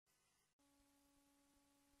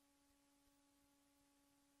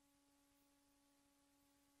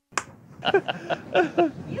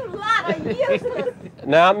You lot of useless.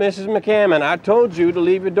 Now, Mrs. McCammon, I told you to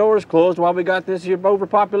leave your doors closed while we got this here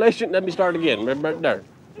overpopulation. Let me start again. There.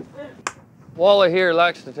 Waller here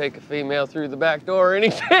likes to take a female through the back door any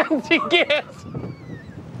chance he gets.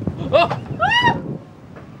 Oh.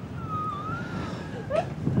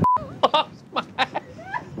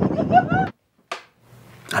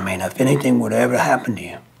 I mean, if anything would ever happen to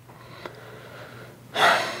you,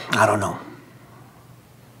 I don't know.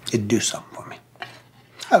 It'd do something for me.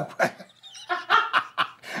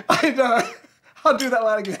 I'll do that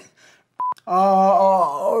line again.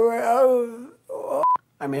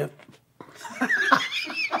 I mean,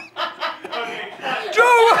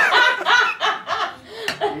 Joe!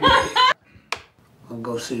 We'll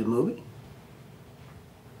go see a movie?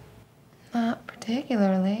 Not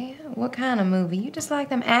particularly. What kind of movie? You just like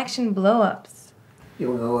them action blow-ups. You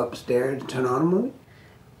want to go upstairs and turn on a movie?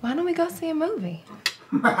 Why don't we go see a movie?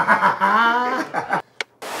 Now,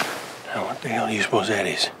 what the hell do you suppose that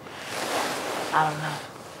is? I don't know.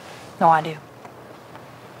 No idea.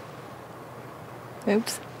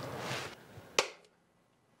 Oops.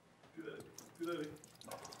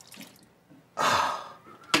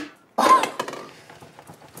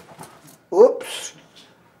 Oops.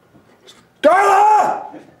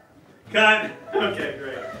 Darla! Cut. Okay,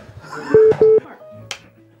 great.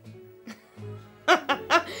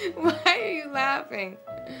 Why are you laughing?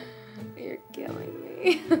 You're killing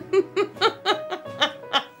me.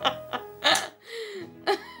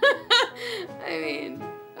 I mean,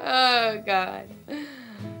 oh God.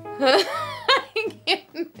 I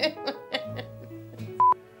can't do it.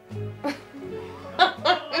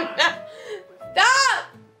 Stop!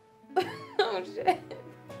 Oh shit.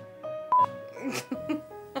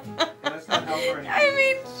 That's not helpful anymore. I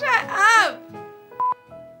mean, shut up!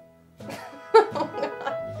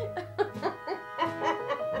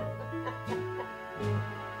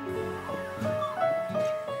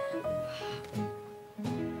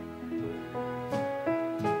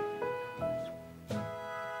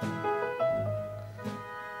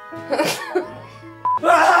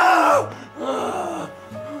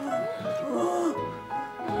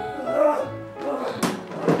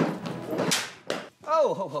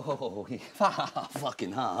 Oh,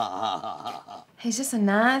 fucking ha ha ha ha ha. he's just a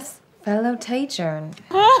nice fellow teacher.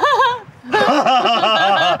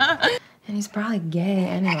 And he's probably gay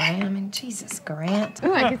anyway. I mean, Jesus, Grant.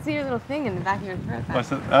 Ooh, I can see your little thing in the back of your throat.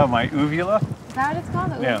 What's it? Oh, my uvula? Is that what it's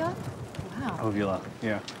called, the uvula? Yeah. Wow. Uvula,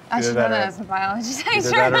 yeah. I should know that as a biology teacher. Either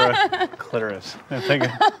that or a clitoris. I'm thinking.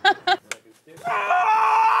 Hey,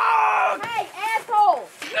 asshole!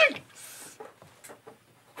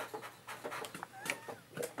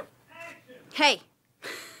 Hey.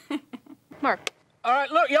 Mark. All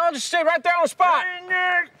right, look, y'all just stay right there on the spot.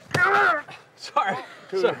 Sorry.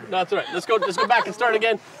 No, that's all right. Let's go back and start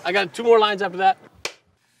again. I got 2 more lines after that.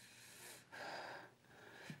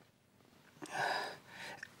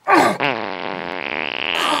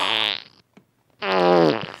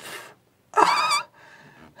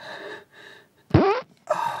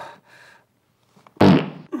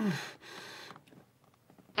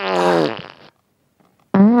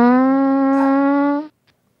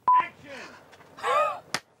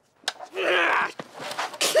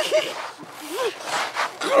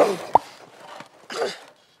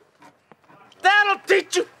 That'll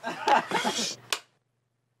teach you.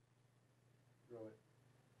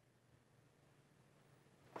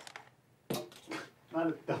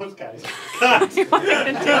 Not those guys.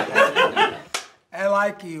 I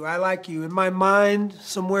like you. In my mind,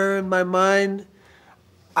 somewhere in my mind,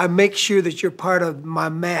 I make sure that you're part of my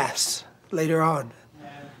mass later on.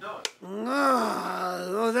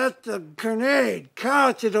 Oh, that's the grenade.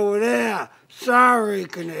 Couch is over there. Sorry,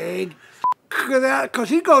 grenade. Because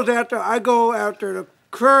he goes after, I go after the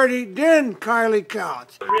Curdy, then Kylie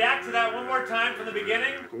Couch. React to that one more time from the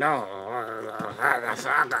beginning. No.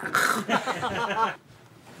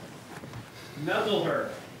 Nuzzle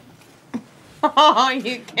her. Oh,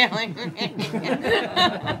 you're killing me.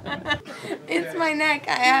 It's my neck.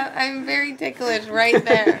 I'm very ticklish right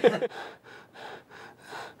there.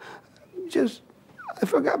 I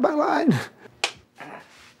forgot my line.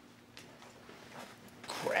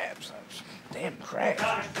 Crabs. Damn crabs.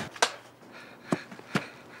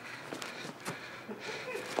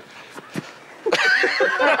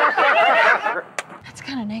 That's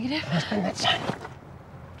kind of negative. That's been that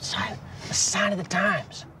sign. The sign of the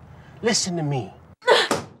times. Listen to me.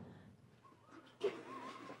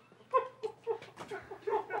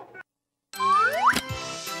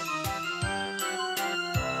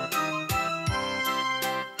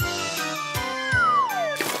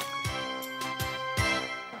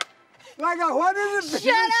 my God, what is it?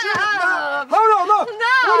 Shut up! Hold on, look. No.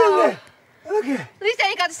 What is it? Look here. At least I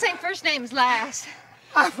ain't got the same first name as last.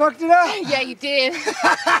 I fucked it up. Yeah, you did.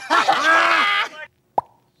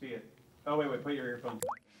 See it. Oh, wait, put your earphones.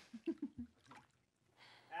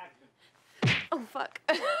 Oh, fuck.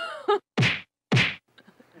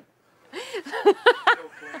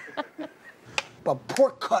 The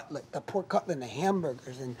pork cutlet and the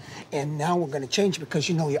hamburgers, and now we're gonna change it because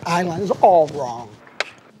you know your eye line is all wrong.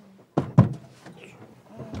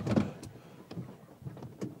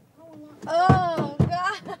 Oh,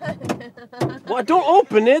 God. Well, don't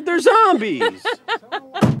open it. They're zombies.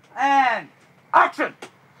 And action!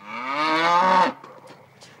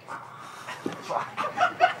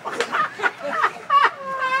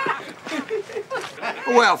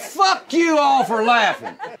 Well, fuck you all for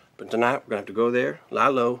laughing. But tonight, we're going to have to go there, lie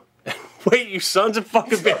low, and wait, you sons of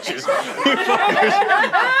fucking bitches. You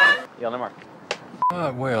fuckers. Yell no more.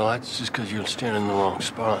 Well, that's just because you're standing in the wrong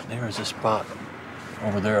spot. There is a spot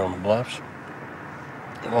over there on the bluffs.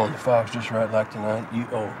 On the fox, just right like tonight.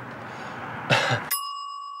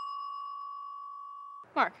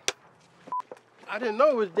 Mark. I didn't know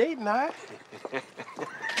it was date night.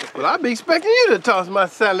 Well, I'd be expecting you to toss my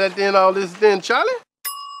salad at the end of all this then, Charlie.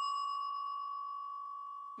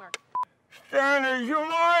 Mark. Stanley, you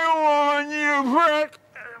my woman, you prick!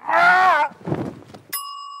 Ah!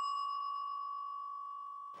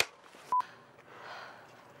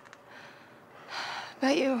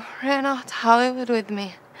 Bet you ran off to Hollywood with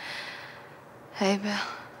me. Hey, Bill.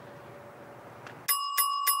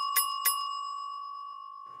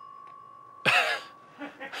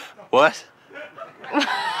 What?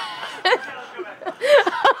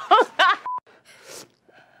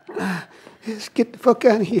 Let's get the fuck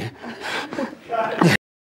out of here.